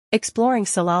Exploring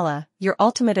Salalah, your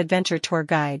ultimate adventure tour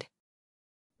guide.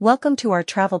 Welcome to our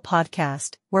travel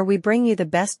podcast, where we bring you the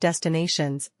best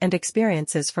destinations and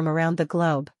experiences from around the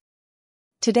globe.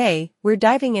 Today, we're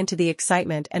diving into the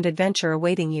excitement and adventure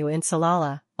awaiting you in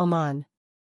Salalah, Oman.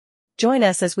 Join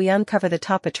us as we uncover the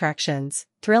top attractions,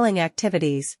 thrilling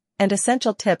activities, and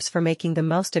essential tips for making the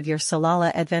most of your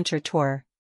Salalah adventure tour.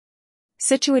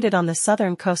 Situated on the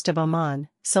southern coast of Oman,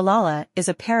 Salalah is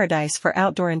a paradise for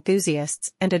outdoor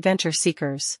enthusiasts and adventure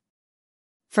seekers.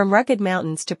 From rugged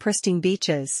mountains to pristine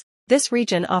beaches, this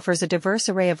region offers a diverse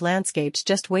array of landscapes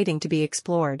just waiting to be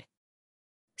explored.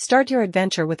 Start your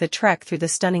adventure with a trek through the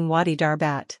stunning Wadi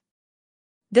Darbat.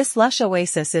 This lush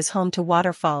oasis is home to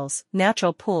waterfalls,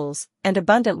 natural pools, and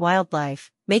abundant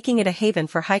wildlife, making it a haven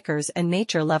for hikers and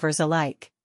nature lovers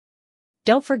alike.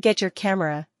 Don't forget your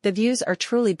camera, the views are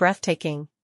truly breathtaking.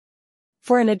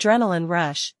 For an adrenaline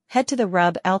rush, head to the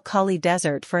Rub al Khali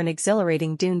Desert for an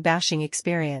exhilarating dune bashing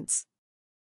experience.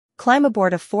 Climb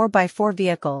aboard a 4x4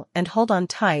 vehicle and hold on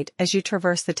tight as you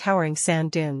traverse the towering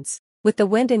sand dunes, with the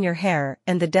wind in your hair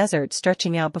and the desert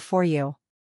stretching out before you.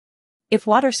 If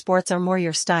water sports are more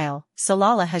your style,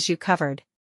 Salalah has you covered.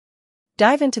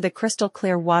 Dive into the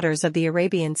crystal-clear waters of the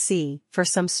Arabian Sea for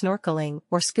some snorkeling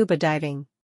or scuba diving.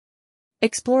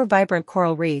 Explore vibrant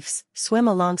coral reefs, swim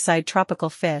alongside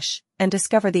tropical fish, and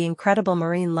discover the incredible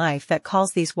marine life that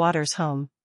calls these waters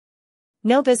home.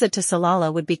 No visit to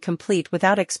Salalah would be complete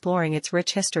without exploring its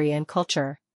rich history and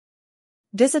culture.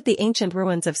 Visit the ancient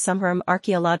ruins of Sumram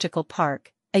Archaeological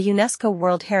Park, a UNESCO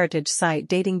World Heritage Site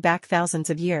dating back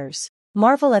thousands of years.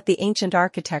 Marvel at the ancient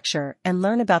architecture and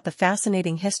learn about the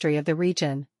fascinating history of the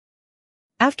region.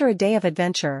 After a day of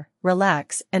adventure,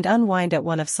 relax and unwind at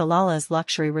one of Salalah's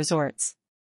luxury resorts.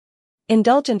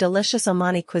 Indulge in delicious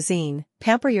Omani cuisine,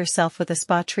 pamper yourself with a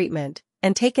spa treatment,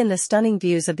 and take in the stunning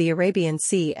views of the Arabian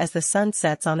Sea as the sun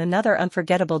sets on another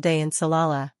unforgettable day in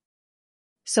Salalah.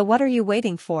 So what are you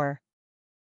waiting for?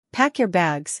 Pack your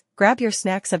bags, grab your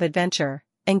snacks of adventure,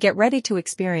 and get ready to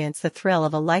experience the thrill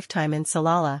of a lifetime in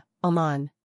Salalah, Oman.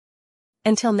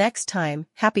 Until next time,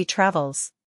 happy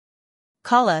travels.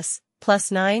 Call us,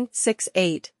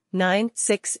 +968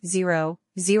 960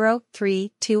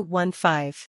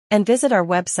 03215, and visit our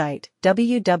website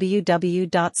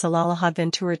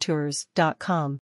www.salalah.adventuratours.com.